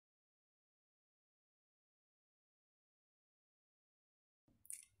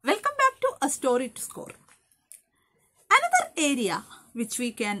story to score. Another area which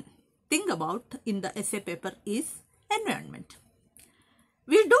we can think about in the essay paper is environment.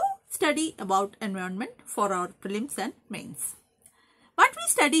 We do study about environment for our prelims and mains. What we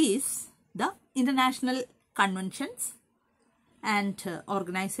study is the international conventions and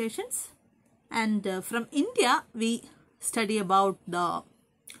organizations, and from India we study about the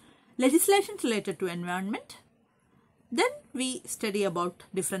legislation related to environment. Then we study about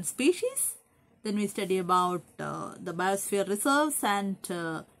different species. Then we study about the biosphere reserves and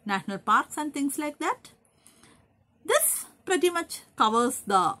national parks and things like that. This pretty much covers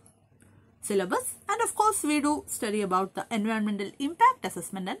the syllabus, and of course we do study about the environmental impact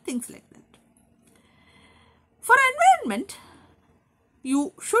assessment and things like that. For environment,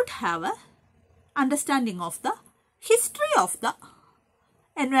 you should have a understanding of the history of the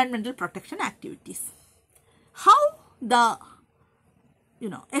environmental protection activities. How the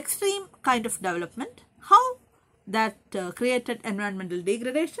extreme kind of development, how that created environmental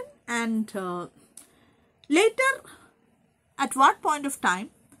degradation, and later at what point of time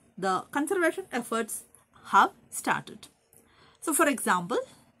the conservation efforts have started. So for example,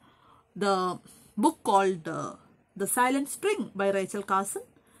 the book called The Silent Spring by Rachel Carson,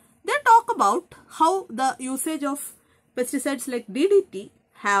 they talk about how the usage of pesticides like DDT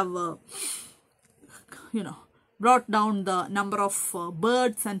have brought down the number of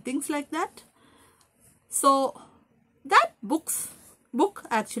birds and things like that. So that book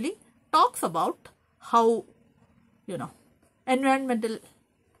actually talks about how environmental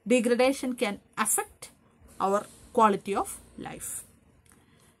degradation can affect our quality of life.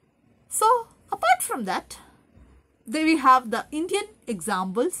 So apart from that, there we have the Indian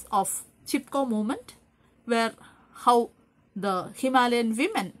examples of Chipko movement, where how the Himalayan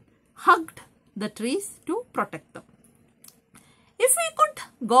women hugged the trees to protect them. If we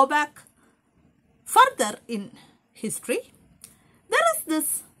could go back further in history, there is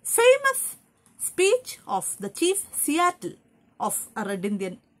this famous speech of the chief Seattle of a Red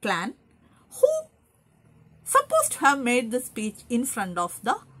Indian clan, who supposed to have made the speech in front of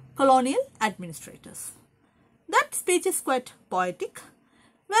the colonial administrators. That speech is quite poetic,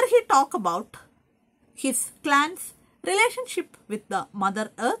 where he talks about his clan's relationship with the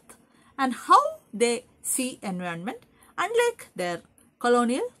Mother Earth and how they see environment unlike their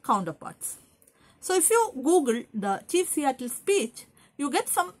colonial counterparts. So if you Google the Chief Seattle speech, you get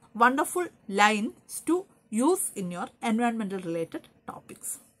some wonderful lines to use in your environmental related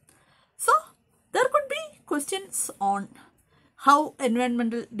topics. So there could be questions on how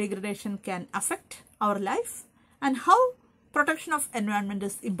environmental degradation can affect our life and how protection of environment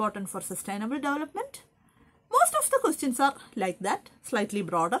is important for sustainable development. Most of the questions are like that, slightly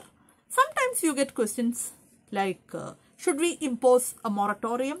broader. Sometimes you get questions like, should we impose a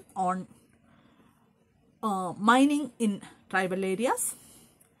moratorium on mining in tribal areas?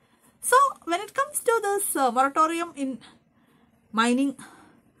 So when it comes to this moratorium in mining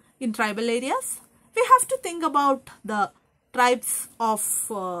in tribal areas, we have to think about the tribes of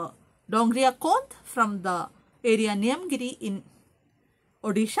Dongria Kond from the area Niyamgiri in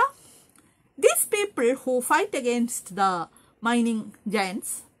Odisha. These people who fight against the mining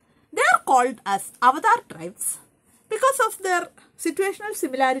giants, they are called as Avatar tribes because of their situational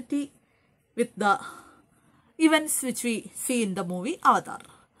similarity with the events which we see in the movie Avatar.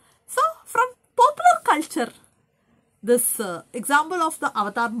 So from popular culture, this example of the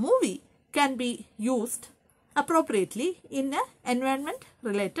Avatar movie can be used appropriately in an environment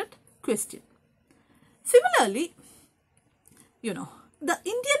related question. Similarly, the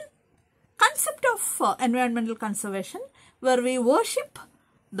Indian concept of environmental conservation, where we worship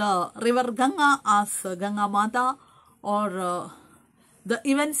the river Ganga as Ganga Mata, or the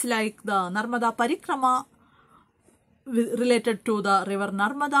events like the Narmada Parikrama related to the river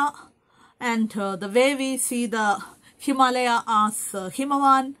Narmada, and the way we see the Himalaya as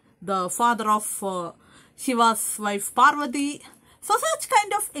Himavan, the father of Shiva's wife Parvati. So such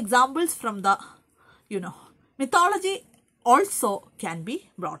kind of examples from the mythology also can be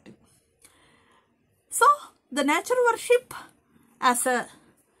brought in. So the nature worship as a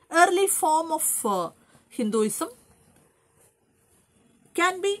early form of Hinduism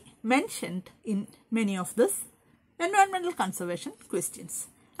can be mentioned in many of these environmental conservation questions.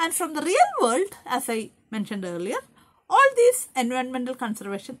 And from the real world, as I mentioned earlier, all these environmental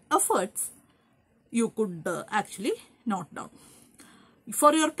conservation efforts you could actually note down.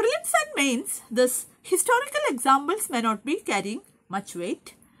 For your prelims and mains, this historical examples may not be carrying much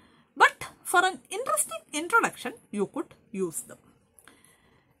weight, but for an interesting introduction, you could use them.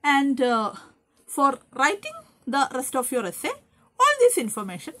 And for writing the rest of your essay, all this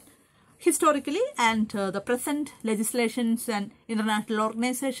information historically and the present legislations and international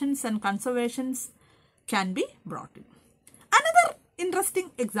organizations and conservations can be brought in. Another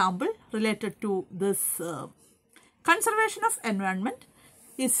interesting example related to this conservation of environment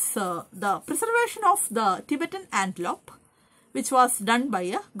is the preservation of the Tibetan antelope, which was done by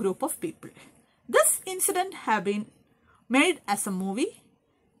a group of people. This incident have been made as a movie,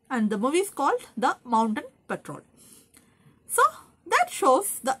 and the movie is called The Mountain Patrol. So that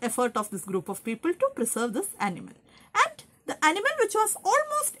shows the effort of this group of people to preserve this animal. And the animal which was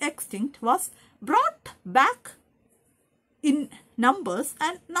almost extinct was brought back in numbers,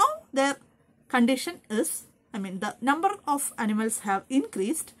 and now their condition is, the number of animals have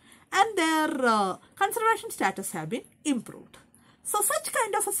increased and their conservation status have been improved. So such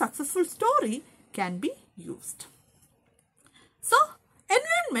kind of a successful story can be used. So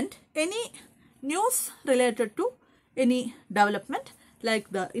environment, any news related to any development like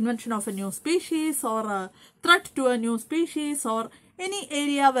the invention of a new species or a threat to a new species or any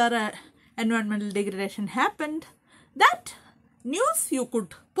area where environmental degradation happened, that news you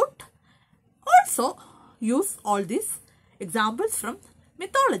could put. Also use all these examples from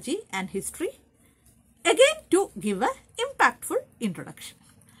mythology and history again to give a impactful introduction.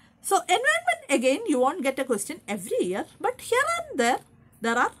 So environment, again you won't get a question every year, but here and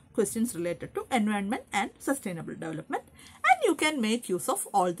there are questions related to environment and sustainable development, and you can make use of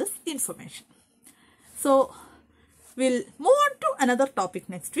all this information. So we'll move on to another topic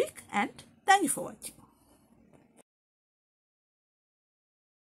next week, and thank you for watching.